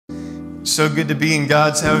So good to be in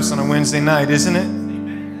God's house on a Wednesday night, isn't it?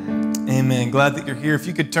 Amen. Glad that you're here. If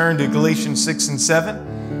you could turn to Galatians 6 and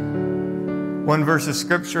 7, one verse of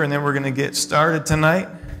Scripture, and then we're going to get started tonight.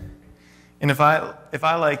 And if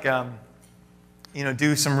I like,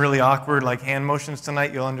 do some really awkward like hand motions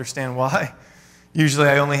tonight, you'll understand why. Usually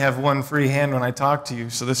I only have one free hand when I talk to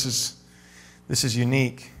you, so this is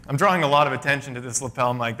unique. I'm drawing a lot of attention to this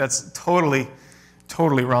lapel mic. That's totally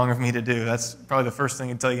wrong of me to do. That's probably the first thing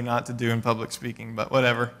I'd tell you not to do in public speaking, but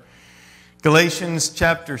whatever. Galatians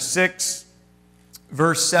chapter 6,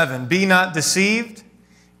 verse 7. Be not deceived,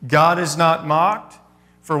 God is not mocked,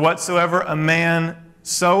 for whatsoever a man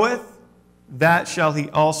soweth, that shall he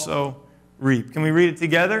also reap. Can we read it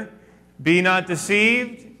together? Be not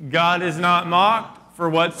deceived, God is not mocked, for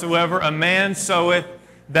whatsoever a man soweth,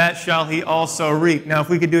 that shall he also reap. Now, if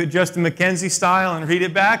we could do it Justin McKenzie style and read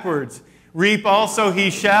it backwards. Reap also he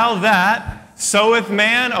shall that soweth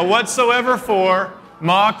man a whatsoever for,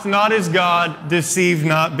 mocked not is God, deceived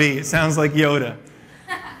not be. It sounds like Yoda.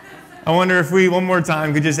 I wonder if we, one more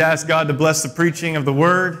time, could just ask God to bless the preaching of the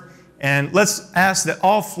Word. And let's ask that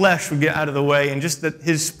all flesh would get out of the way and just that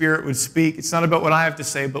His Spirit would speak. It's not about what I have to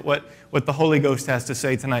say, but what the Holy Ghost has to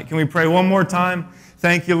say tonight. Can we pray one more time?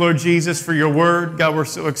 Thank you, Lord Jesus, for your Word. God, we're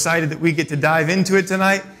so excited that we get to dive into it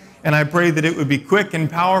tonight. And I pray that it would be quick and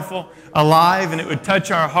powerful, alive, and it would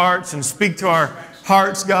touch our hearts and speak to our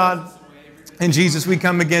hearts, God. And Jesus, we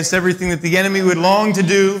come against everything that the enemy would long to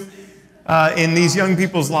do in these young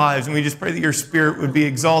people's lives. And we just pray that your Spirit would be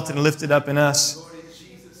exalted and lifted up in us.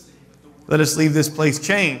 Let us leave this place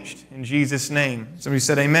changed in Jesus' name. Somebody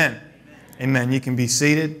said amen. Amen. You can be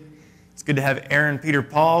seated. It's good to have Aaron Peter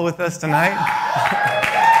Paul with us tonight.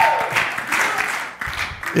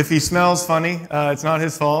 If he smells funny, it's not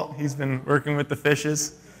his fault. He's been working with the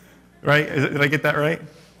fishes. Right? Did I get that right?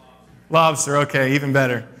 Lobster. Okay, even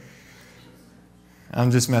better. I'm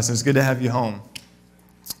just messing. It's good to have you home.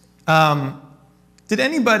 Did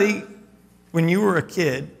anybody, when you were a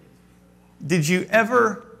kid, did you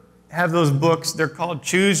ever have those books? They're called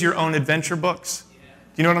Choose Your Own Adventure books.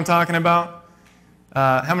 Do you know what I'm talking about?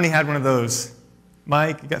 How many had one of those?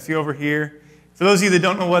 Mike, you got a few over here. For those of you that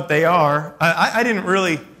don't know what they are, I didn't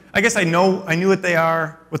really, I guess I knew what they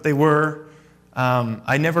are, what they were.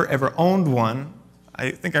 I never ever owned one. I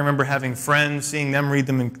think I remember having friends, seeing them read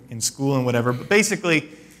them in school and whatever. But basically,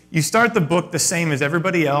 you start the book the same as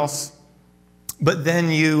everybody else, but then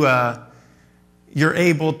you're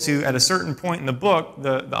able to, at a certain point in the book,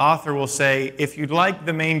 the author will say, if you'd like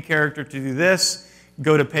the main character to do this,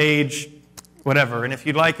 go to page whatever. And if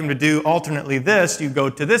you'd like him to do alternately this, you go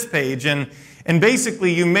to this page. And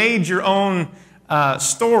basically, you made your own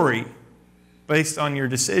story based on your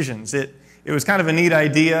decisions. It was kind of a neat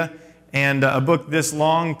idea, and a book this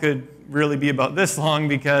long could really be about this long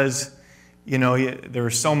because, there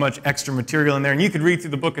was so much extra material in there. And you could read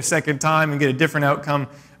through the book a second time and get a different outcome.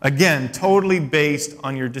 Again, totally based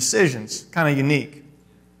on your decisions. Kind of unique.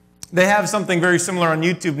 They have something very similar on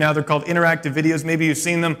YouTube now. They're called interactive videos. Maybe you've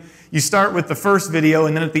seen them. You start with the first video,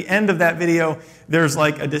 and then at the end of that video, there's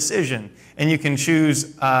like a decision. And you can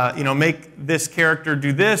choose, make this character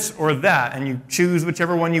do this or that. And you choose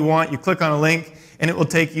whichever one you want. You click on a link, and it will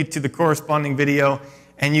take you to the corresponding video.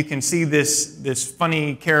 And you can see this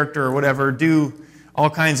funny character or whatever do all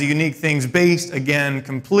kinds of unique things based, again,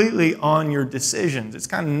 completely on your decisions. It's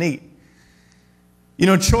kind of neat.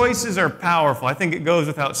 Choices are powerful. I think it goes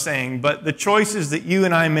without saying, but the choices that you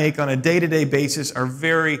and I make on a day-to-day basis are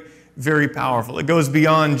very, very powerful. It goes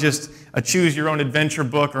beyond just a choose your own adventure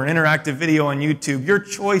book or an interactive video on YouTube. Your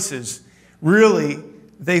choices, really,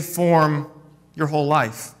 they form your whole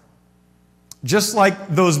life. Just like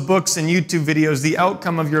those books and YouTube videos, the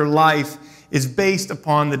outcome of your life is based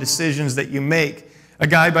upon the decisions that you make. A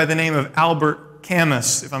guy by the name of Albert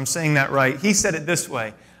Camus, if I'm saying that right, he said it this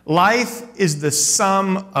way: life is the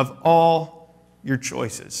sum of all your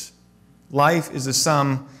choices. Life is the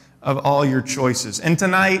sum of all your choices. And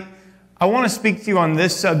tonight, I want to speak to you on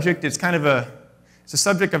this subject. It's kind of a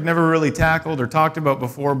subject I've never really tackled or talked about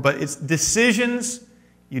before, but it's decisions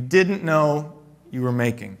you didn't know you were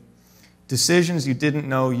making. Decisions you didn't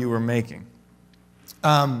know you were making.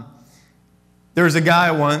 There was a guy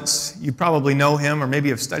once, you probably know him or maybe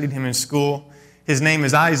have studied him in school. His name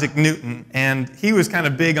is Isaac Newton, and he was kind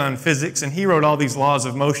of big on physics, and he wrote all these laws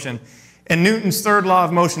of motion. And Newton's third law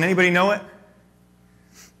of motion, anybody know it?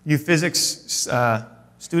 You physics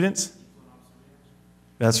students?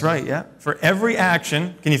 That's right, yeah. For every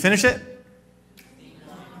action, can you finish it?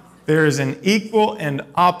 There is an equal and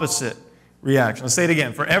opposite reaction. Let's say it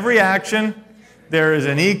again. For every action, there is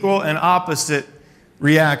an equal and opposite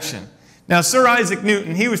reaction. Now, Sir Isaac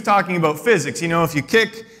Newton, he was talking about physics. You know, if you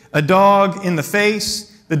kick a dog in the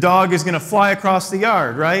face, the dog is going to fly across the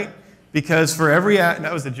yard, right? Because for every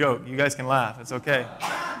that was a joke. You guys can laugh. It's okay.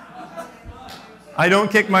 I don't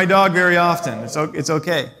kick my dog very often. It's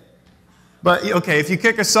okay. But, okay, if you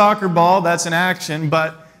kick a soccer ball, that's an action.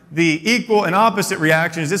 But the equal and opposite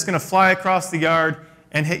reaction is it's going to fly across the yard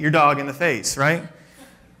and hit your dog in the face, right?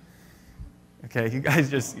 Okay, you guys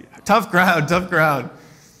just, tough crowd, tough crowd.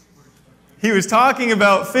 He was talking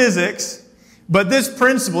about physics, but this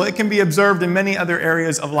principle, it can be observed in many other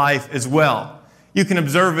areas of life as well. You can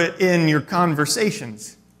observe it in your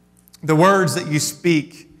conversations, the words that you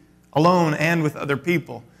speak alone and with other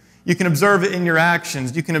people. You can observe it in your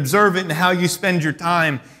actions. You can observe it in how you spend your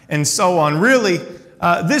time and so on. Really,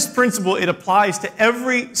 this principle, it applies to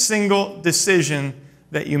every single decision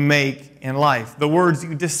that you make in life. The words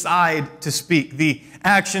you decide to speak, the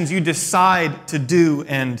actions you decide to do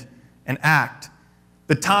and act,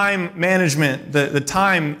 the time management, the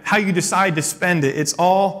time, how you decide to spend it, it's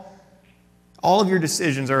all of your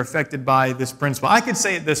decisions are affected by this principle. I could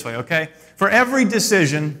say it this way, okay? For every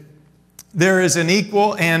decision, there is an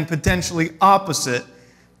equal and potentially opposite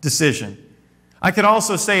decision. I could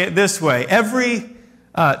also say it this way. Every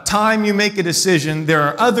time you make a decision, there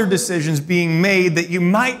are other decisions being made that you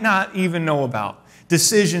might not even know about.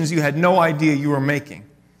 Decisions you had no idea you were making.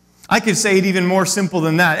 I could say it even more simple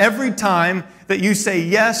than that. Every time that you say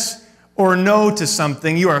yes or no to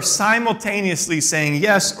something, you are simultaneously saying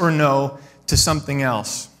yes or no to something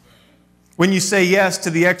else. When you say yes to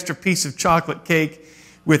the extra piece of chocolate cake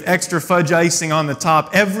with extra fudge icing on the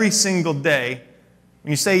top every single day,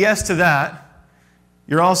 when you say yes to that,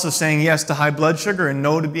 you're also saying yes to high blood sugar and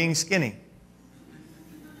no to being skinny.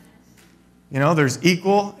 You know, there's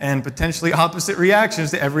equal and potentially opposite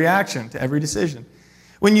reactions to every action, to every decision.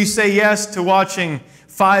 When you say yes to watching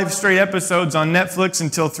 5 straight episodes on Netflix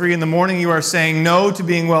until 3 in the morning, you are saying no to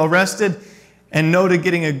being well rested and no to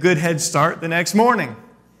getting a good head start the next morning.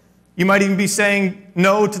 You might even be saying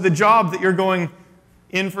no to the job that you're going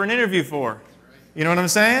in for an interview for. You know what I'm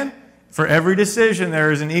saying? For every decision,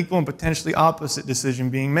 there is an equal and potentially opposite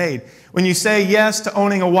decision being made. When you say yes to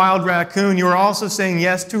owning a wild raccoon, you are also saying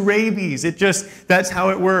yes to rabies. That's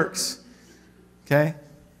how it works. Okay?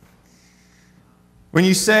 When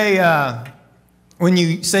you say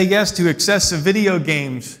yes to excessive video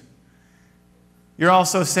games, you're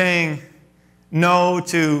also saying no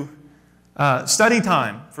to study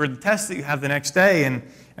time for the test that you have the next day.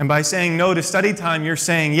 And by saying no to study time, you're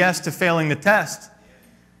saying yes to failing the test.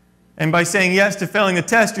 And by saying yes to failing the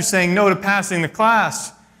test, you're saying no to passing the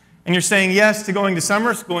class. And you're saying yes to going to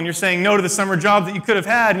summer school. And you're saying no to the summer job that you could have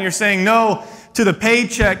had. And you're saying no to the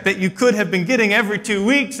paycheck that you could have been getting every 2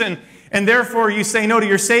 weeks. And therefore, you say no to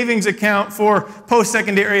your savings account for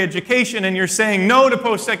post-secondary education. And you're saying no to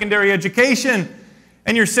post-secondary education.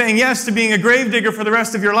 And you're saying yes to being a gravedigger for the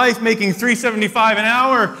rest of your life, making $3.75 an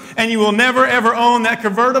hour, and you will never, ever own that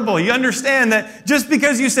convertible. You understand that just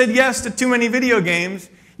because you said yes to too many video games,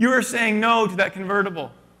 you are saying no to that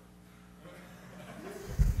convertible.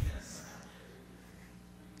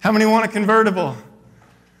 How many want a convertible?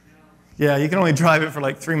 Yeah, you can only drive it for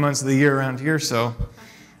like 3 months of the year around here, so.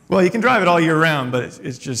 Well, you can drive it all year round, but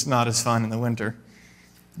it's just not as fun in the winter.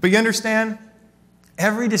 But you understand?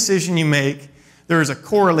 Every decision you make, there is a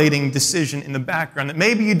correlating decision in the background that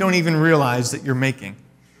maybe you don't even realize that you're making.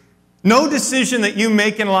 No decision that you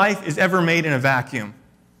make in life is ever made in a vacuum.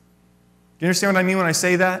 Do you understand what I mean when I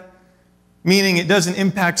say that? Meaning it doesn't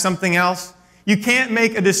impact something else. You can't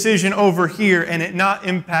make a decision over here and it not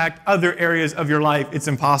impact other areas of your life. It's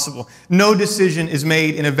impossible. No decision is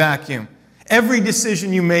made in a vacuum. Every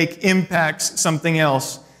decision you make impacts something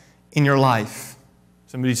else in your life.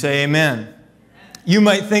 Somebody say amen. You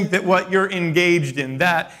might think that what you're engaged in,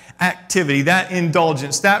 that activity, that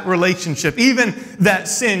indulgence, that relationship, even that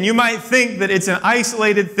sin, you might think that it's an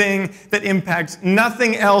isolated thing that impacts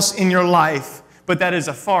nothing else in your life, but that is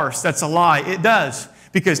a farce. That's a lie. It does.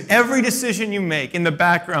 Because every decision you make in the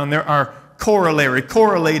background, there are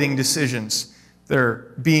correlating decisions that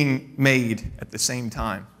are being made at the same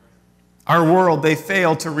time. Our world, they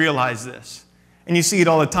fail to realize this. And you see it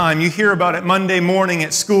all the time. You hear about it Monday morning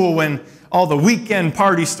at school when all the weekend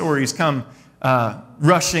party stories come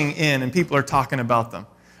rushing in and people are talking about them.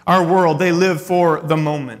 Our world, they live for the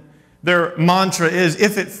moment. Their mantra is,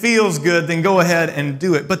 if it feels good, then go ahead and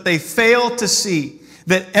do it. But they fail to see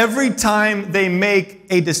that every time they make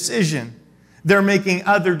a decision, they're making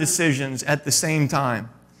other decisions at the same time.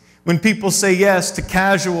 When people say yes to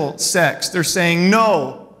casual sex, they're saying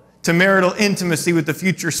no to marital intimacy with the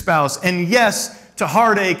future spouse, and yes to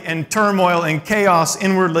heartache and turmoil and chaos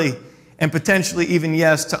inwardly. and potentially even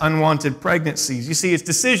yes to unwanted pregnancies. You see, it's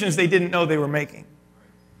decisions they didn't know they were making.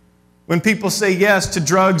 When people say yes to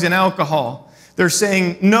drugs and alcohol, they're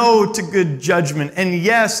saying no to good judgment and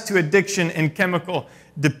yes to addiction and chemical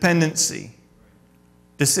dependency.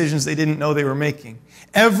 Decisions they didn't know they were making.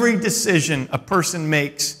 Every decision a person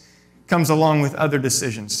makes comes along with other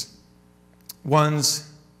decisions,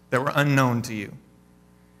 ones that were unknown to you.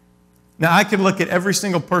 Now, I could look at every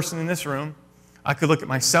single person in this room. I could look at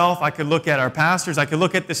myself. I could look at our pastors. I could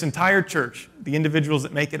look at this entire church, the individuals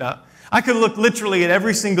that make it up. I could look literally at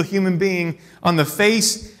every single human being on the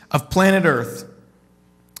face of planet Earth.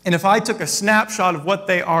 And if I took a snapshot of what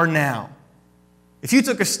they are now, if you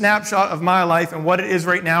took a snapshot of my life and what it is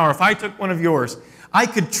right now, or if I took one of yours, I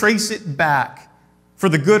could trace it back, for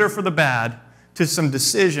the good or for the bad, to some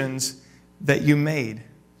decisions that you made.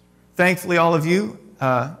 Thankfully, all of you,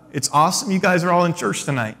 it's awesome. You guys are all in church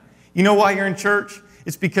tonight. You know why you're in church?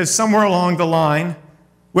 It's because somewhere along the line,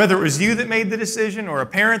 whether it was you that made the decision or a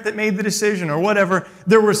parent that made the decision or whatever,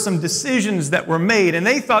 there were some decisions that were made, and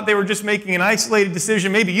they thought they were just making an isolated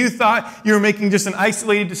decision. Maybe you thought you were making just an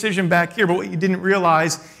isolated decision back here, but what you didn't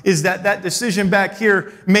realize is that that decision back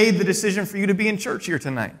here made the decision for you to be in church here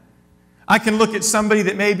tonight. I can look at somebody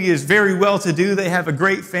that maybe is very well-to-do. They have a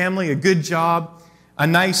great family, a good job, a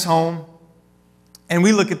nice home, and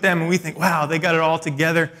we look at them and we think, wow, they got it all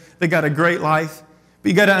together. They got a great life. But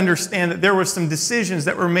you got to understand that there were some decisions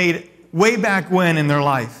that were made way back when in their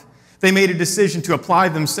life. They made a decision to apply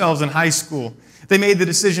themselves in high school. They made the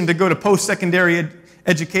decision to go to post-secondary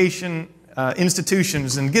education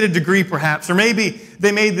institutions and get a degree perhaps. Or maybe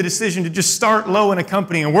they made the decision to just start low in a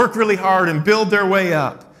company and work really hard and build their way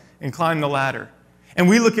up and climb the ladder. And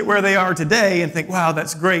we look at where they are today and think, wow,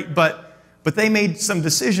 that's great. But they made some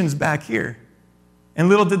decisions back here. And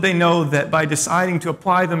little did they know that by deciding to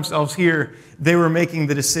apply themselves here, they were making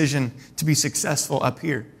the decision to be successful up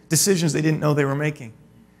here. Decisions they didn't know they were making.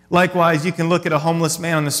 Likewise, you can look at a homeless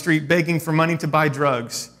man on the street begging for money to buy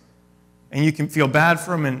drugs. And you can feel bad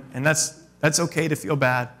for him, and that's okay to feel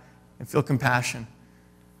bad and feel compassion.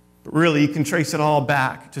 But really, you can trace it all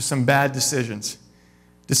back to some bad decisions.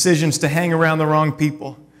 Decisions to hang around the wrong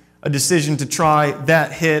people. A decision to try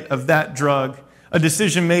that hit of that drug. A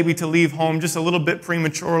decision maybe to leave home just a little bit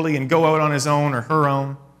prematurely and go out on his own or her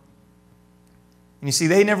own. And you see,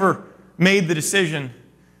 they never made the decision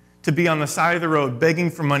to be on the side of the road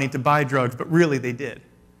begging for money to buy drugs, but really they did.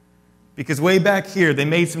 Because way back here, they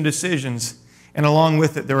made some decisions, and along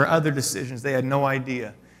with it, there were other decisions they had no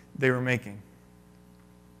idea they were making.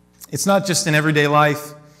 It's not just in everyday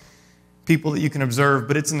life, people that you can observe,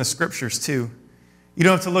 but it's in the scriptures too. You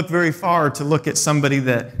don't have to look very far to look at somebody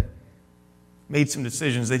that made some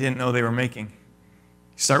decisions they didn't know they were making.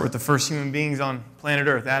 You start with the first human beings on planet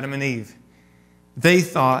Earth, Adam and Eve. They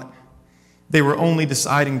thought they were only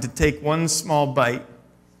deciding to take one small bite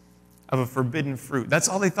of a forbidden fruit. That's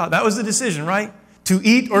all they thought. That was the decision, right? To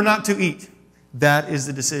eat or not to eat. That is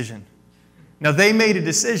the decision. Now they made a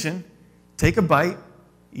decision, take a bite.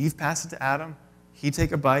 Eve passed it to Adam. He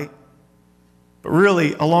take a bite. But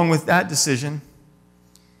really, along with that decision,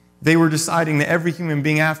 they were deciding that every human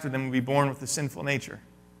being after them would be born with a sinful nature.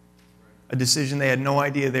 A decision they had no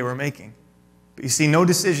idea they were making. But you see, no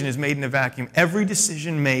decision is made in a vacuum. Every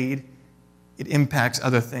decision made, it impacts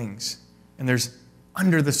other things. And there's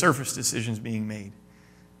under the surface decisions being made.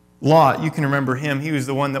 Lot, you can remember him. He was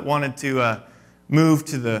the one that wanted to move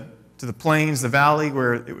to the plains, the valley,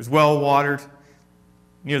 where it was well watered,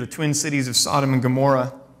 near the twin cities of Sodom and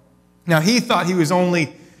Gomorrah. Now, he thought he was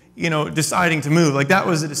only deciding to move. Like, that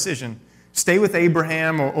was a decision. Stay with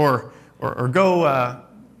Abraham or go,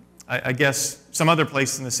 I guess, some other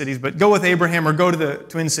place in the cities, but go with Abraham or go to the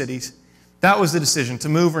Twin Cities. That was the decision, to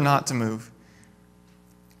move or not to move.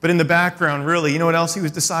 But in the background, really, you know what else he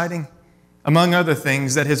was deciding? Among other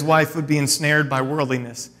things, that his wife would be ensnared by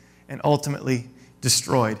worldliness and ultimately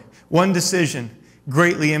destroyed. One decision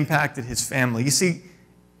greatly impacted his family. You see,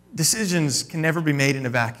 decisions can never be made in a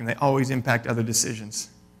vacuum. They always impact other decisions.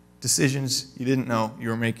 Decisions you didn't know you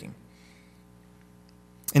were making.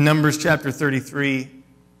 In Numbers chapter 33,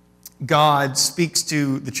 God speaks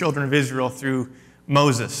to the children of Israel through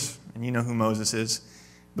Moses. And you know who Moses is.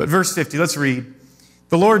 But verse 50, let's read.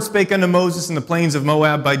 The Lord spake unto Moses in the plains of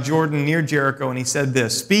Moab by Jordan near Jericho, and he said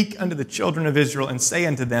this, Speak unto the children of Israel, and say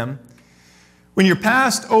unto them, When you're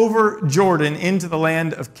passed over Jordan into the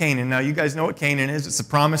land of Canaan. Now, you guys know what Canaan is. It's the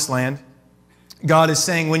promised land. God is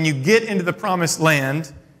saying, when you get into the promised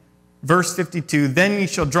land, verse 52, Then ye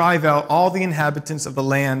shall drive out all the inhabitants of the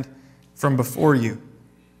land from before you,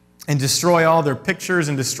 and destroy all their pictures,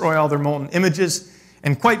 and destroy all their molten images,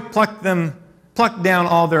 and quite pluck pluck down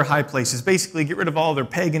all their high places. Basically, get rid of all their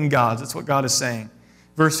pagan gods. That's what God is saying.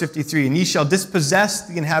 Verse 53, and ye shall dispossess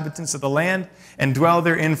the inhabitants of the land and dwell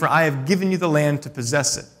therein, for I have given you the land to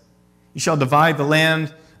possess it. You shall divide the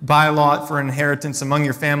land by lot for an inheritance among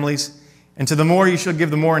your families. And to the more you shall give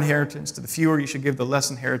the more inheritance. To the fewer you shall give the less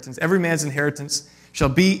inheritance. Every man's inheritance shall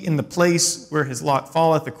be in the place where his lot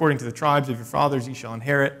falleth. According to the tribes of your fathers ye shall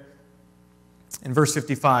inherit. In verse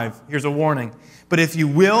 55, here's a warning. But if you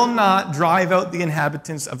will not drive out the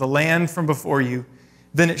inhabitants of the land from before you,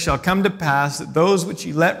 then it shall come to pass that those which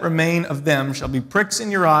ye let remain of them shall be pricks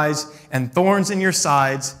in your eyes and thorns in your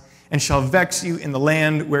sides, and shall vex you in the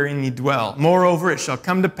land wherein ye dwell. Moreover, it shall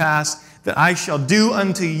come to pass that I shall do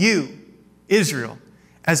unto you, Israel,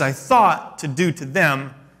 as I thought to do to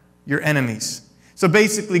them, your enemies. So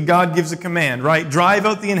basically, God gives a command, right? Drive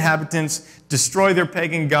out the inhabitants, destroy their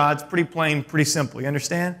pagan gods. Pretty plain, pretty simple. You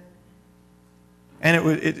understand? And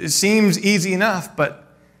it seems easy enough,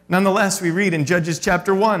 but nonetheless, we read in Judges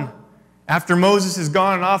chapter 1, after Moses has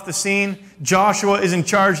gone off the scene, Joshua is in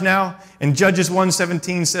charge now, and Judges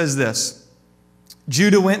 1:17 says this,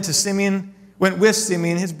 Judah went with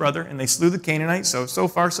Simeon his brother, and they slew the Canaanites, so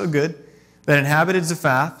far so good, that inhabited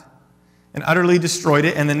Zaphath, and utterly destroyed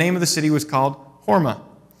it, and the name of the city was called Hormah.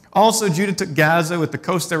 Also Judah took Gaza with the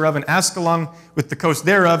coast thereof, and Askelon with the coast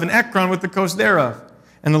thereof, and Ekron with the coast thereof.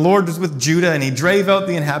 And the Lord was with Judah, and he drave out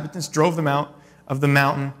the inhabitants, drove them out of the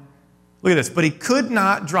mountain. Look at this. But he could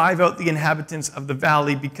not drive out the inhabitants of the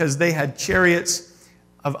valley because they had chariots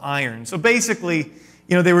of iron. So basically,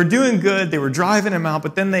 they were doing good. They were driving them out,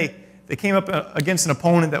 but then they came up against an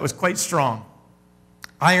opponent that was quite strong.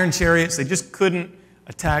 Iron chariots, they just couldn't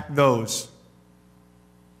attack those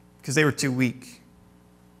because they were too weak.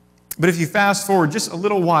 But if you fast forward just a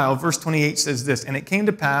little while, verse 28 says this, and it came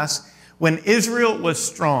to pass when Israel was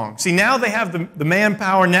strong. See, now they have the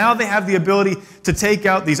manpower. Now they have the ability to take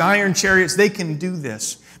out these iron chariots. They can do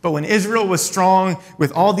this. But when Israel was strong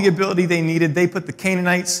with all the ability they needed, they put the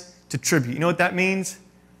Canaanites to tribute. You know what that means?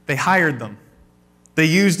 They hired them. They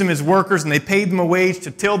used them as workers, and they paid them a wage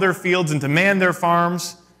to till their fields and to man their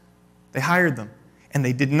farms. They hired them, and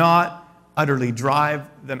they did not utterly drive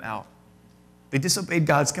them out. They disobeyed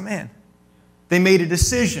God's command. They made a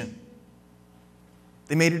decision.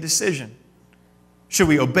 They made a decision. Should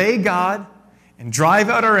we obey God and drive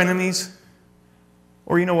out our enemies?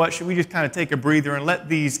 Or you know what? Should we just kind of take a breather and let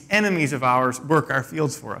these enemies of ours work our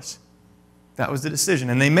fields for us? That was the decision,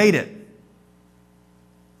 and they made it.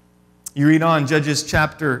 You read on, Judges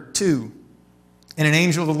chapter 2. And an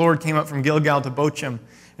angel of the Lord came up from Gilgal to Bochim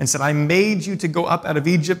and said, I made you to go up out of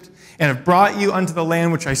Egypt and have brought you unto the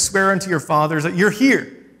land which I swear unto your fathers. That you're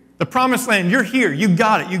here. The promised land, you're here. You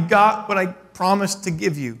got it. You got what I promised to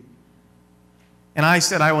give you. And I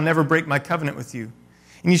said, I will never break my covenant with you.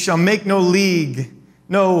 And you shall make no league,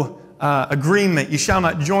 no agreement. You shall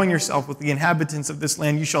not join yourself with the inhabitants of this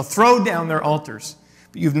land. You shall throw down their altars.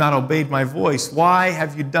 But you've not obeyed my voice. Why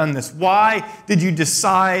have you done this? Why did you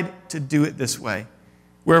decide to do it this way?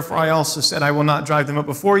 Wherefore I also said, I will not drive them up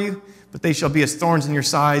before you, but they shall be as thorns in your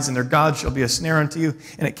sides, and their gods shall be a snare unto you.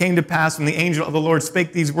 And it came to pass when the angel of the Lord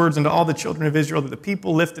spake these words unto all the children of Israel, that the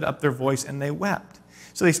people lifted up their voice and they wept.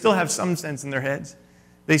 So they still have some sense in their heads.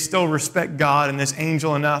 They still respect God and this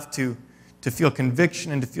angel enough to feel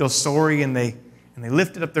conviction and to feel sorry, and they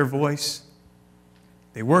lifted up their voice.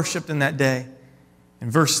 They worshiped in that day. In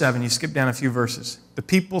verse 7, you skip down a few verses. The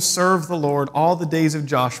people served the Lord all the days of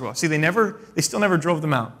Joshua. See, they still never drove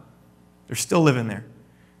them out. They're still living there.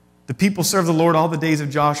 The people served the Lord all the days of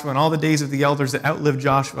Joshua and all the days of the elders that outlived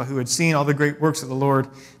Joshua, who had seen all the great works of the Lord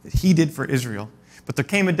that he did for Israel. But there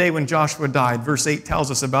came a day when Joshua died. Verse 8 tells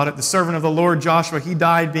us about it. The servant of the Lord, Joshua, he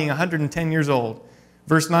died being 110 years old.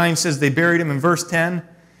 Verse 9 says they buried him in verse 10.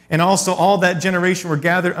 And also all that generation were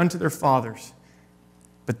gathered unto their fathers.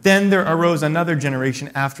 But then there arose another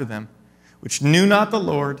generation after them, which knew not the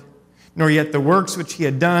Lord, nor yet the works which he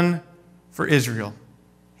had done for Israel.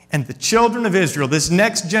 And the children of Israel, this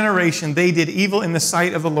next generation, they did evil in the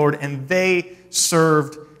sight of the Lord, and they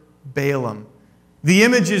served Balaam. The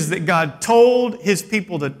images that God told his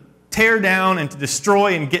people to tear down and to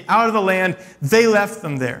destroy and get out of the land, they left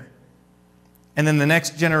them there. And then the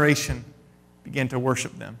next generation began to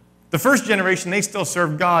worship them. The first generation, they still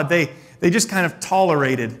served God. They just kind of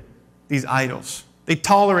tolerated these idols. They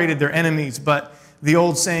tolerated their enemies, but the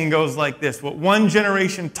old saying goes like this: what one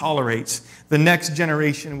generation tolerates, the next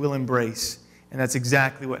generation will embrace. And that's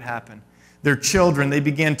exactly what happened. Their children, they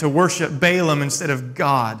began to worship Balaam instead of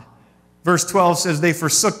God. Verse 12 says, they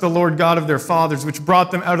forsook the Lord God of their fathers, which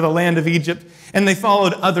brought them out of the land of Egypt, and they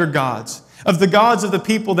followed other gods. of the gods of the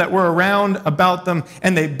people that were around about them,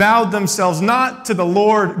 and they bowed themselves not to the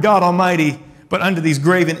Lord God Almighty, but unto these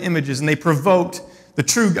graven images, and they provoked the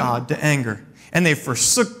true God to anger. And they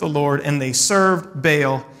forsook the Lord, and they served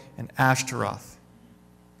Baal and Ashtaroth.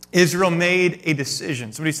 Israel made a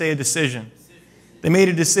decision. Somebody say a decision. They made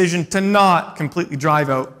a decision to not completely drive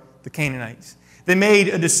out the Canaanites. They made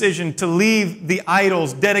a decision to leave the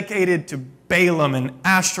idols dedicated to Balaam and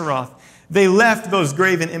Ashtaroth. They left those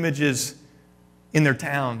graven images in their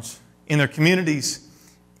towns, in their communities,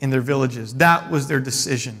 in their villages. That was their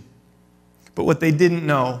decision. But what they didn't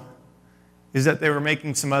know is that they were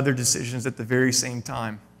making some other decisions at the very same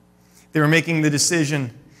time. They were making the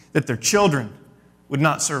decision that their children would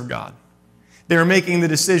not serve God. They were making the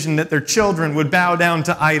decision that their children would bow down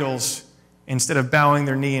to idols instead of bowing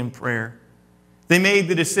their knee in prayer. They made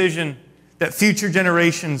the decision that future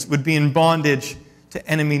generations would be in bondage to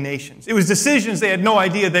enemy nations. It was decisions they had no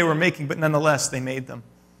idea they were making, but nonetheless, they made them.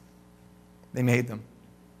 They made them.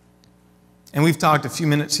 And we've talked a few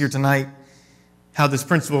minutes here tonight how this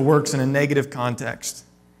principle works in a negative context.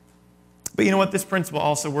 But you know what? This principle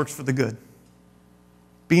also works for the good.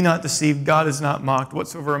 Be not deceived. God is not mocked.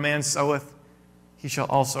 Whatsoever a man soweth, he shall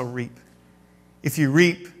also reap. If you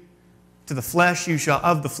reap to the flesh, you shall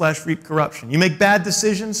of the flesh reap corruption. You make bad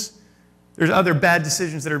decisions, there's other bad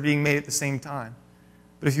decisions that are being made at the same time.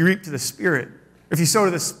 But if you reap to the Spirit, if you sow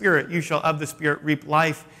to the Spirit, you shall of the Spirit reap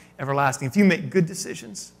life everlasting. If you make good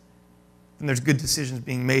decisions, then there's good decisions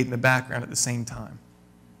being made in the background at the same time.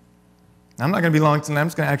 Now, I'm not going to be long tonight. I'm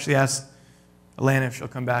just going to actually ask Alana if she'll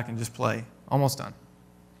come back and just play. Almost done.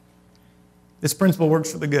 This principle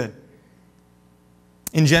works for the good.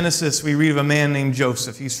 In Genesis, we read of a man named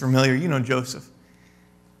Joseph. He's familiar. You know Joseph.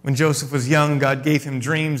 When Joseph was young, God gave him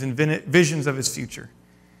dreams and visions of his future.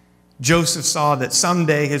 Joseph saw that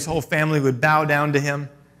someday his whole family would bow down to him,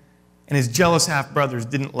 and his jealous half-brothers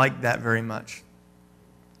didn't like that very much.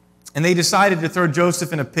 And they decided to throw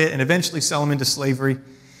Joseph in a pit and eventually sell him into slavery.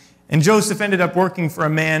 And Joseph ended up working for a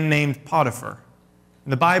man named Potiphar.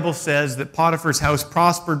 And the Bible says that Potiphar's house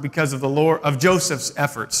prospered because of Joseph's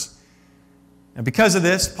efforts. And because of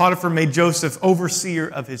this, Potiphar made Joseph overseer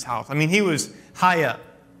of his house. I mean, he was high up.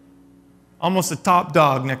 Almost a top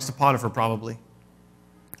dog next to Potiphar, probably.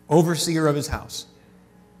 Overseer of his house.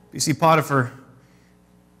 You see, Potiphar,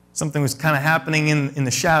 something was kind of happening in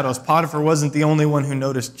the shadows. Potiphar wasn't the only one who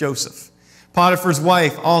noticed Joseph. Potiphar's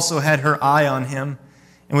wife also had her eye on him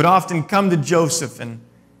and would often come to Joseph and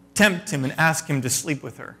tempt him and ask him to sleep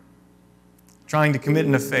with her, trying to commit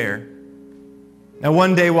an affair. Now,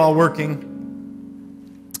 one day while working,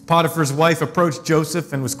 Potiphar's wife approached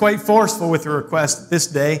Joseph and was quite forceful with her request this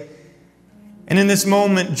day. And in this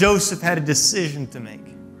moment, Joseph had a decision to make.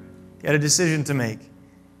 He had a decision to make.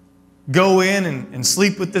 Go in and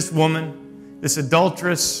sleep with this woman, this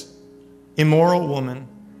adulterous, immoral woman,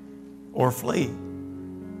 or flee.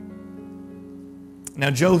 Now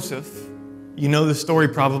Joseph, you know the story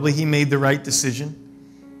probably, he made the right decision.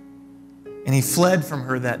 And he fled from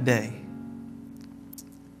her that day.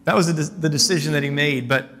 That was the decision that he made.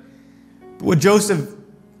 But what Joseph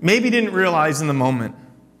maybe didn't realize in the moment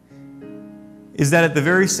is that at the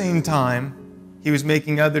very same time, he was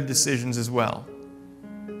making other decisions as well.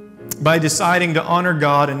 By deciding to honor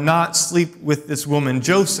God and not sleep with this woman,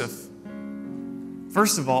 Joseph,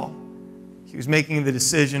 first of all, he was making the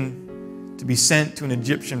decision to be sent to an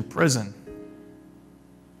Egyptian prison.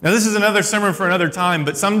 Now, this is another sermon for another time,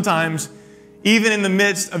 but sometimes, even in the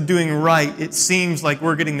midst of doing right, it seems like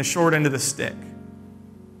we're getting the short end of the stick.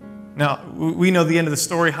 Now, we know the end of the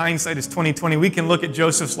story. Hindsight is 20/20. We can look at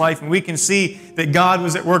Joseph's life and we can see that God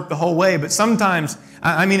was at work the whole way. But sometimes,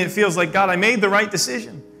 it feels like, God, I made the right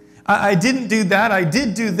decision. I didn't do that. I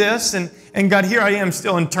did do this. And God, here I am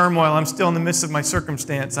still in turmoil. I'm still in the midst of my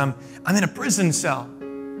circumstance. I'm in a prison cell.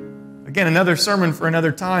 Again, another sermon for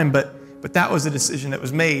another time. But that was a decision that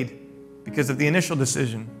was made because of the initial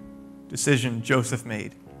decision Joseph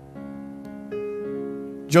made.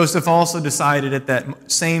 Joseph also decided at that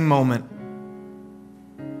same moment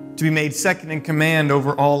to be made second in command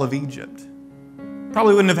over all of Egypt.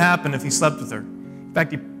 Probably wouldn't have happened if he slept with her. In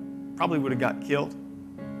fact, he probably would have got killed.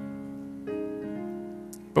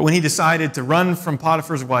 But when he decided to run from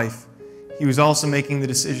Potiphar's wife, he was also making the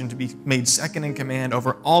decision to be made second in command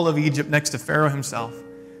over all of Egypt next to Pharaoh himself.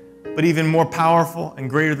 But even more powerful and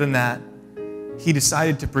greater than that, he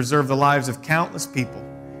decided to preserve the lives of countless people,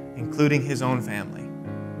 including his own family.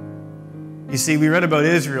 You see, we read about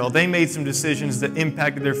Israel. They made some decisions that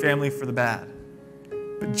impacted their family for the bad.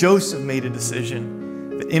 But Joseph made a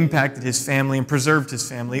decision that impacted his family and preserved his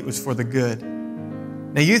family. It was for the good.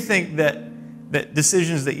 Now, you think that that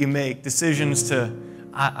decisions that you make, decisions to,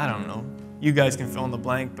 I don't know, you guys can fill in the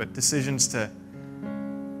blank, but decisions to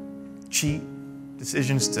cheat,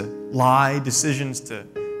 decisions to lie, decisions to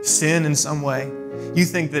sin in some way, you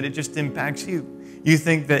think that it just impacts you. You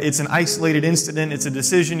think that it's an isolated incident, it's a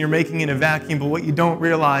decision you're making in a vacuum, but what you don't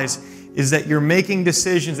realize is that you're making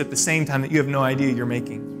decisions at the same time that you have no idea you're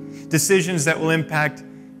making. Decisions that will impact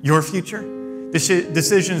your future,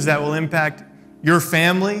 decisions that will impact your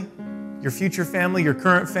family, your future family, your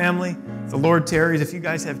current family, if the Lord tarries, if you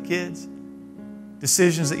guys have kids,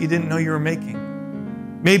 decisions that you didn't know you were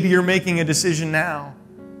making. Maybe you're making a decision now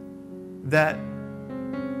that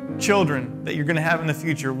children that you're going to have in the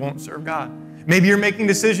future won't serve God. Maybe you're making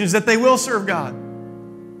decisions that they will serve God.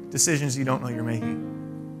 Decisions you don't know you're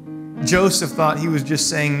making. Joseph thought he was just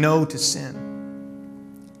saying no to sin.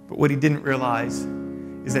 But what he didn't realize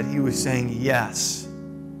is that he was saying yes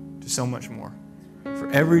to so much more.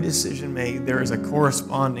 For every decision made, there is a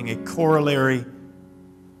corresponding, a corollary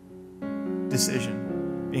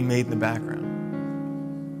decision being made in the background.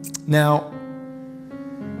 Now,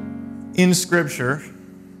 in Scripture,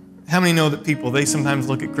 how many know that people, they sometimes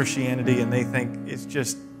look at Christianity and they think it's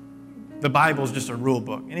just, the Bible is just a rule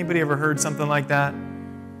book. Anybody ever heard something like that?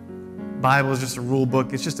 Bible is just a rule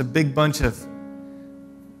book. It's just a big bunch of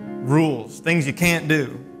rules, things you can't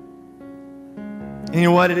do. And you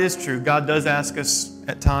know what? It is true. God does ask us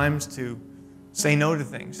at times to say no to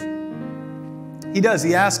things. He does.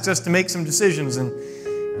 He asks us to make some decisions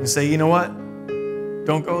and say, you know what?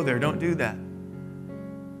 Don't go there. Don't do that.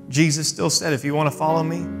 Jesus still said, if you want to follow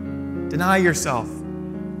me, deny yourself.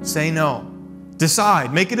 Say no.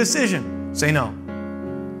 Decide. Make a decision. Say no.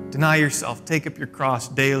 Deny yourself. Take up your cross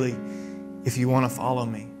daily if you want to follow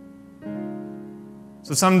me.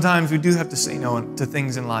 So sometimes we do have to say no to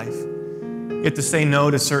things in life. You have to say no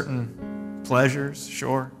to certain pleasures,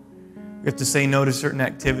 sure. You have to say no to certain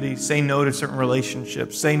activities, say no to certain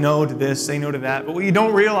relationships, say no to this, say no to that. But what you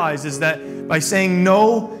don't realize is that by saying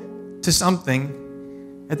no to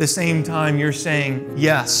something, at the same time you're saying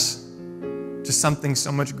yes to something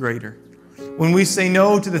so much greater. When we say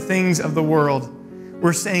no to the things of the world,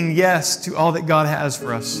 we're saying yes to all that God has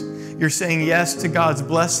for us. You're saying yes to God's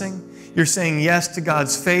blessing. You're saying yes to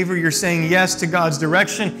God's favor. You're saying yes to God's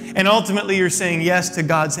direction. And ultimately, you're saying yes to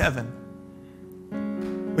God's heaven.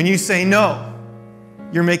 When you say no,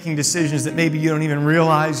 you're making decisions that maybe you don't even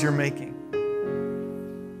realize you're making.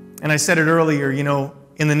 And I said it earlier, you know,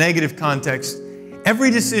 in the negative context,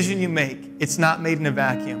 every decision you make, it's not made in a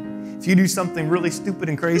vacuum. If you do something really stupid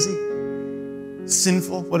and crazy,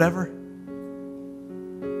 sinful, whatever,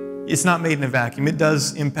 it's not made in a vacuum. It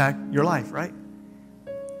does impact your life, right?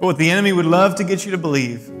 But what the enemy would love to get you to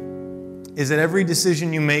believe is that every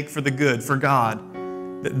decision you make for the good, for God,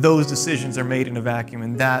 that those decisions are made in a vacuum,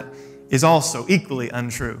 and that is also equally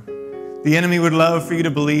untrue. The enemy would love for you to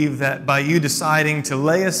believe that by you deciding to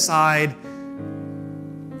lay aside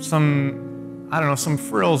some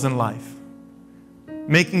frills in life,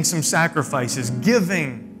 making some sacrifices,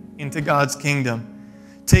 giving into God's kingdom,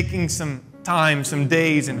 taking some time, some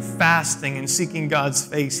days, and fasting and seeking God's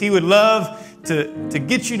face. He would love to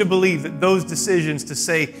get you to believe that those decisions to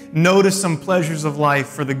say no to some pleasures of life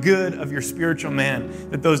for the good of your spiritual man,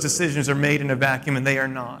 that those decisions are made in a vacuum, and they are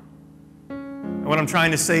not. And what I'm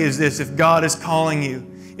trying to say is this: if God is calling you,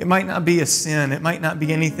 it might not be a sin, it might not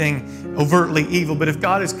be anything overtly evil, but if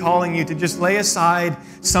God is calling you to just lay aside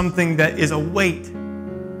something that is a weight,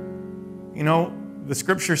 you know, the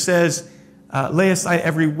Scripture says, lay aside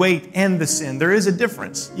every weight and the sin. There is a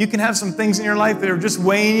difference. You can have some things in your life that are just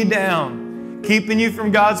weighing you down, keeping you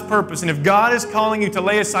from God's purpose. And if God is calling you to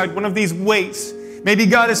lay aside one of these weights, maybe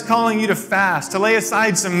God is calling you to fast, to lay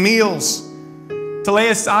aside some meals, to lay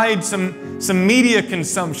aside some media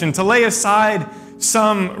consumption, to lay aside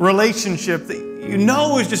some relationship that you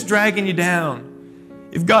know is just dragging you down.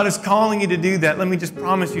 If God is calling you to do that, let me just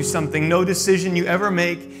promise you something. No decision you ever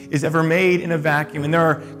make is ever made in a vacuum. And there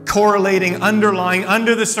are correlating, underlying,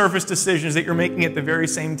 under the surface decisions that you're making at the very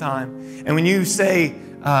same time. And when you say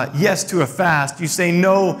yes to a fast, you say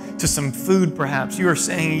no to some food perhaps, you are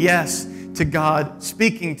saying yes to God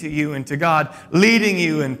speaking to you and to God leading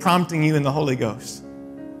you and prompting you in the Holy Ghost.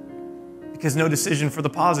 Because no decision for the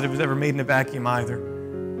positive is ever made in a vacuum either.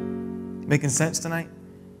 Making sense tonight?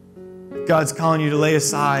 God's calling you to lay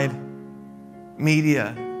aside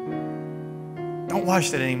media. Don't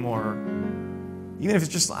watch that anymore. Even if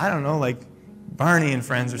it's just, I don't know, like Barney and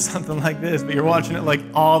Friends or something like this, but you're watching it like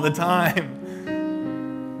all the time.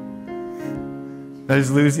 Did I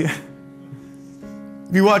just lose you?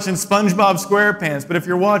 If you're watching SpongeBob SquarePants, but if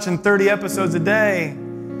you're watching 30 episodes a day,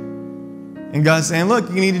 and God's saying, look,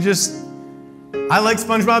 you need to just I like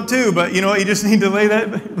SpongeBob too, but you know what? You just need to lay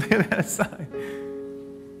that aside.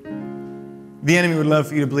 The enemy would love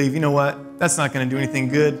for you to believe, you know what? That's not going to do anything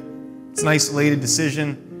good. It's an isolated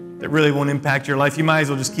decision that really won't impact your life. You might as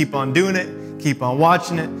well just keep on doing it, keep on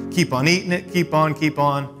watching it, keep on eating it, keep on.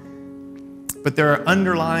 But there are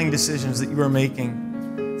underlying decisions that you are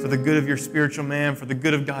making for the good of your spiritual man, for the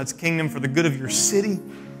good of God's kingdom, for the good of your city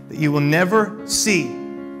that you will never see,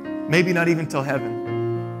 maybe not even till heaven.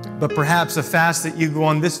 But perhaps a fast that you go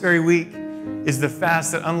on this very week is the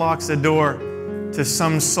fast that unlocks the door to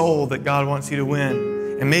some soul that God wants you to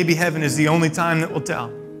win. And maybe heaven is the only time that will tell.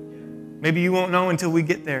 Maybe you won't know until we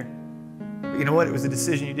get there. But you know what? It was a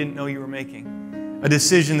decision you didn't know you were making. A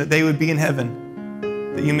decision that they would be in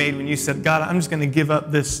heaven that you made when you said, God, I'm just going to give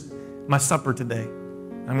up my supper today.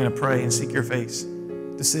 I'm going to pray and seek your face.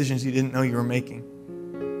 Decisions you didn't know you were making.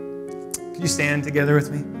 Could you stand together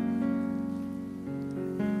with me?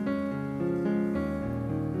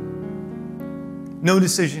 No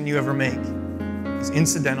decision you ever make is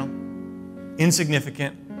incidental,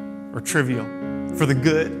 insignificant, or trivial for the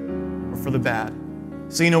good or for the bad.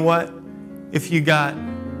 So you know what? If you've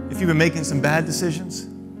been making some bad decisions,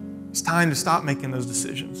 it's time to stop making those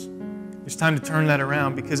decisions. It's time to turn that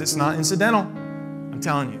around because it's not incidental. I'm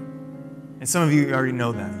telling you. And some of you already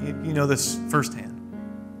know that. You know this firsthand.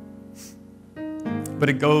 But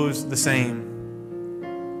it goes the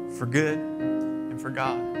same for good and for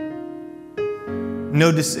God. No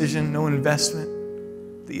decision, no investment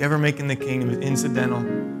that you ever make in the kingdom is incidental.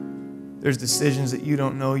 There's decisions that you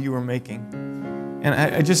don't know you were making. And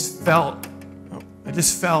I just felt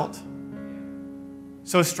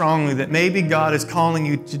so strongly that maybe God is calling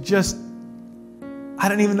you to just, I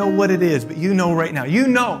don't even know what it is, but you know right now. You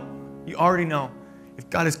already know. If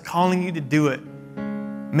God is calling you to do it,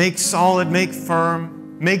 make solid, make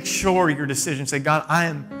firm, make sure your decision. Say, God,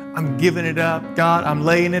 I'm giving it up. God, I'm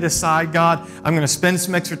laying it aside. God, I'm going to spend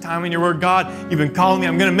some extra time in your word. God, you've been calling me.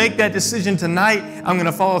 I'm going to make that decision tonight. I'm going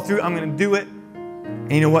to follow through. I'm going to do it.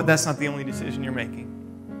 And you know what? That's not the only decision you're making.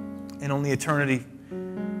 And only eternity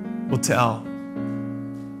will tell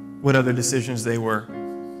what other decisions they were.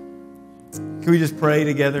 Can we just pray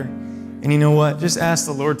together? And you know what? Just ask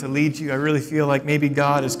the Lord to lead you. I really feel like maybe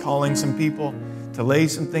God is calling some people to lay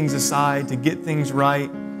some things aside, to get things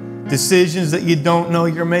right. Decisions that you don't know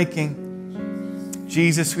you're making.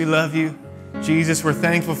 Jesus, we love you. Jesus, we're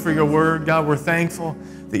thankful for your word. God, we're thankful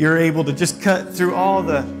that you're able to just cut through all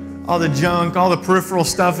the junk, all the peripheral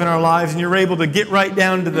stuff in our lives, and you're able to get right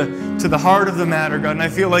down to the heart of the matter, God. And I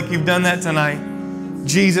feel like you've done that tonight.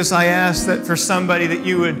 Jesus, I ask that for somebody that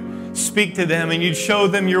you would speak to them and you'd show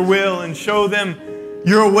them your will and show them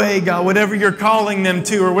your way, God, whatever you're calling them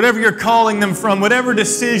to or whatever you're calling them from, whatever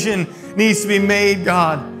decision needs to be made,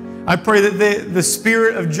 God. I pray that the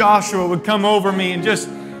spirit of Joshua would come over me and just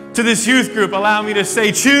to this youth group, allow me to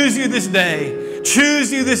say, choose you this day.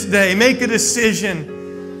 Choose you this day. Make a decision.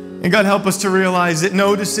 And God, help us to realize that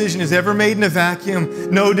no decision is ever made in a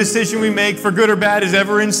vacuum. No decision we make for good or bad is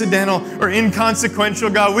ever incidental or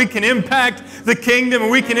inconsequential. God, we can impact the kingdom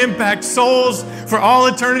and we can impact souls for all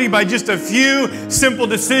eternity by just a few simple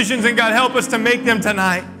decisions. And God, help us to make them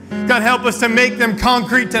tonight. God, help us to make them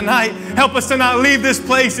concrete tonight. Help us to not leave this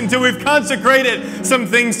place until we've consecrated some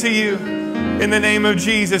things to you. In the name of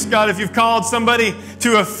Jesus. God, if you've called somebody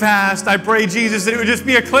to a fast, I pray, Jesus, that it would just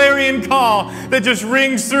be a clarion call that just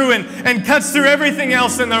rings through and cuts through everything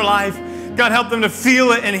else in their life. God, help them to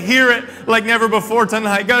feel it and hear it like never before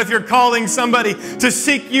tonight. God, if you're calling somebody to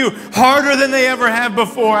seek you harder than they ever have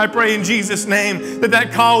before, I pray in Jesus' name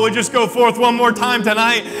that call would just go forth one more time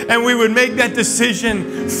tonight and we would make that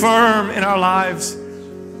decision firm in our lives.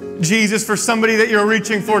 Jesus, for somebody that you're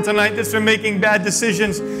reaching for tonight that's been making bad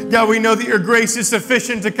decisions, God, we know that your grace is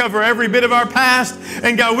sufficient to cover every bit of our past.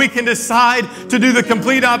 And God, we can decide to do the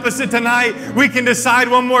complete opposite tonight. We can decide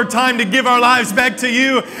one more time to give our lives back to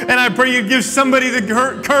you. And I pray you give somebody the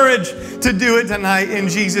courage to do it tonight in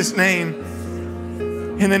Jesus' name.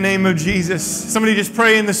 In the name of Jesus. Somebody just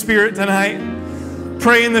pray in the Spirit tonight.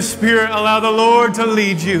 Pray in the Spirit. Allow the Lord to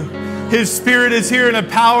lead you. His Spirit is here in a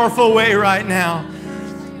powerful way right now.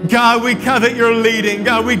 God, we covet your leading.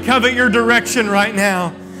 God, we covet your direction right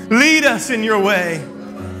now. Lead us in your way.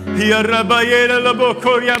 In the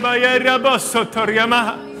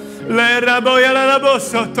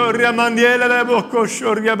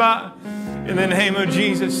name of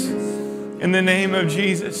Jesus. In the name of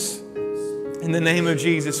Jesus. In the name of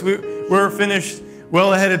Jesus. We're finished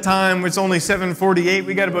well ahead of time. It's only 7:48.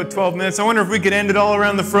 We got about 12 minutes. I wonder if we could end it all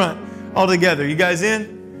around the front all together. You guys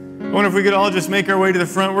in? I wonder if we could all just make our way to the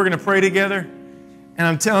front. We're going to pray together. And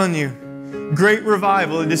I'm telling you, great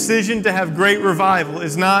revival, a decision to have great revival,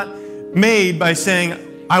 is not made by saying,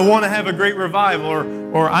 I want to have a great revival,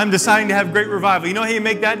 or I'm deciding to have great revival. You know how you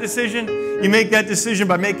make that decision? You make that decision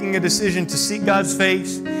by making a decision to seek God's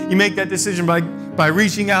face. You make that decision by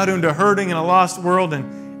reaching out into a hurting and a lost world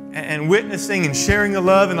and witnessing and sharing the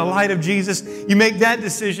love and the light of Jesus. You make that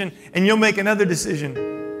decision, and you'll make another decision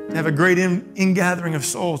to have a great ingathering of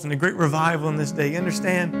souls and a great revival in this day. You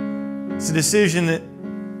understand? It's a decision that,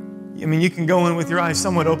 you can go in with your eyes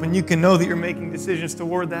somewhat open. You can know that you're making decisions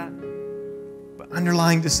toward that.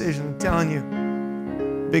 Underlying decision, I'm telling you,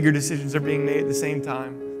 bigger decisions are being made at the same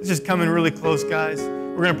time. It's just coming really close, guys.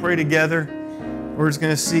 We're going to pray together. We're just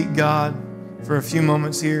going to seek God for a few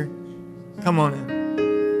moments here. Come on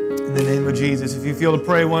in the name of Jesus. If you feel to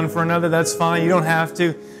pray one for another, that's fine. You don't have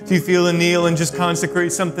to. If you feel to kneel and just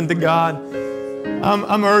consecrate something to God,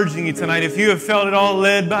 I'm urging you tonight, if you have felt it all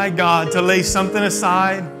led by God to lay something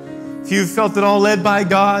aside, if you've felt it all led by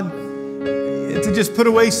God to just put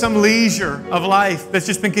away some leisure of life that's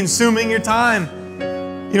just been consuming your time.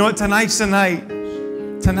 You know what? Tonight's the night.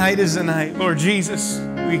 Tonight is the night. Lord Jesus,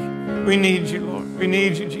 we need you, Lord. We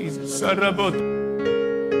need you, Jesus.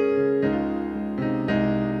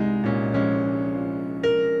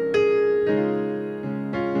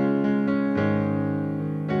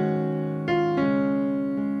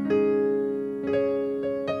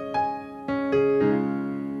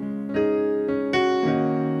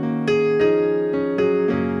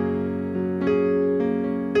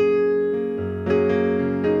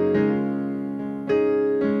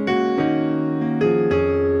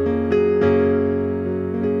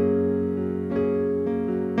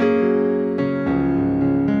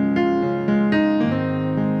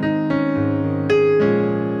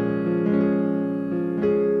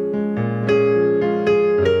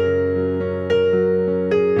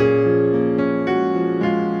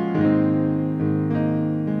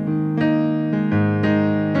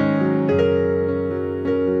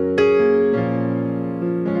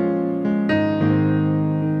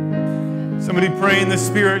 Pray in the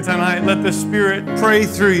Spirit tonight. Let the Spirit pray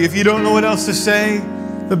through you. If you don't know what else to say,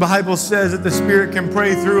 the Bible says that the Spirit can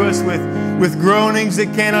pray through us with groanings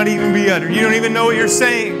that cannot even be uttered. You don't even know what you're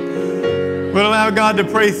saying, but allow God to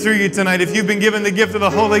pray through you tonight. If you've been given the gift of the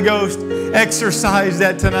Holy Ghost, exercise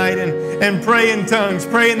that tonight and pray in tongues.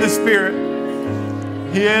 Pray in the Spirit.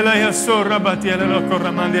 You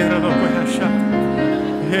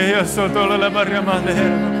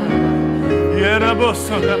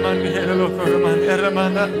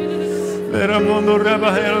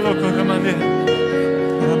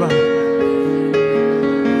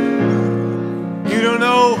don't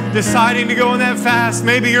know, deciding to go on that fast.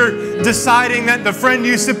 Maybe you're deciding that the friend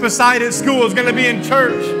you sit beside at school is going to be in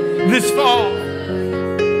church this fall.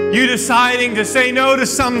 You deciding to say no to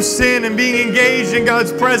some sin and being engaged in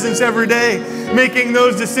God's presence every day, making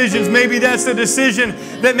those decisions. Maybe that's the decision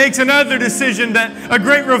that makes another decision that a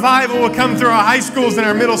great revival will come through our high schools and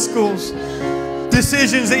our middle schools.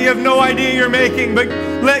 Decisions that you have no idea you're making, but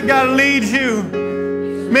let God lead you.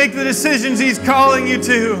 Make the decisions He's calling you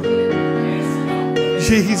to.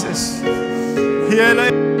 Jesus.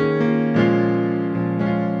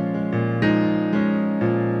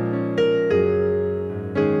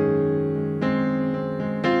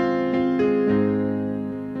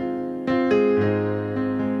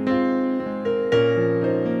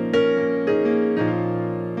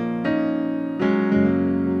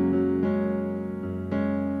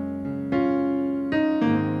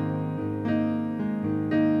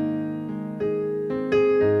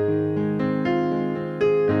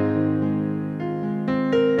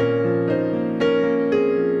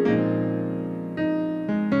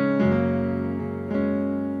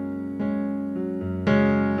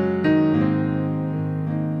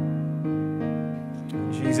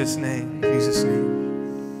 Jesus' name, Jesus'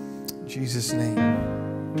 name, Jesus' name,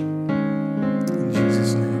 in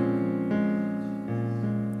Jesus' name,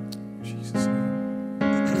 Jesus'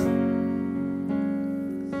 name.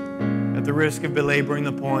 At the risk of belaboring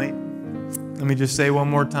the point, let me just say one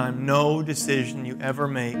more time, no decision you ever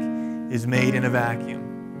make is made in a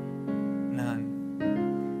vacuum.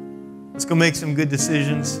 None. Let's go make some good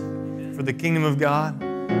decisions for the kingdom of God,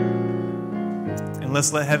 and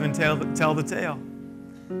let's let heaven tell the tale.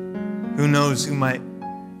 Who knows who might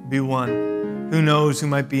be won? Who knows who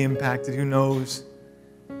might be impacted? Who knows?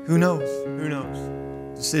 Who knows? Who knows?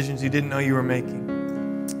 Decisions you didn't know you were making.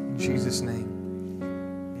 In Jesus' name.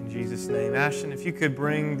 In Jesus' name. Ashton, if you could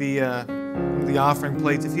bring the offering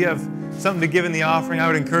plates. If you have something to give in the offering, I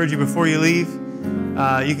would encourage you before you leave,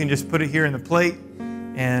 you can just put it here in the plate.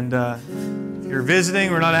 And if you're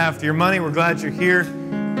visiting, we're not after your money. We're glad you're here.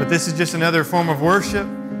 But this is just another form of worship,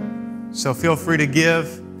 so feel free to give.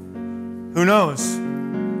 Who knows?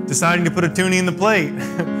 Deciding to put a toonie in the plate.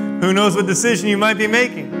 Who knows what decision you might be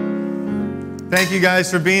making? Thank you guys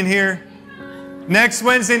for being here. Next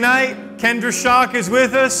Wednesday night, Kendra Schock is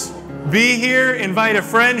with us. Be here. Invite a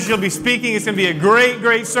friend. She'll be speaking. It's going to be a great,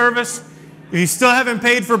 great service. If you still haven't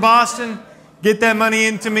paid for Boston, get that money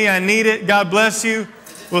into me. I need it. God bless you.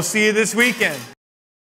 We'll see you this weekend.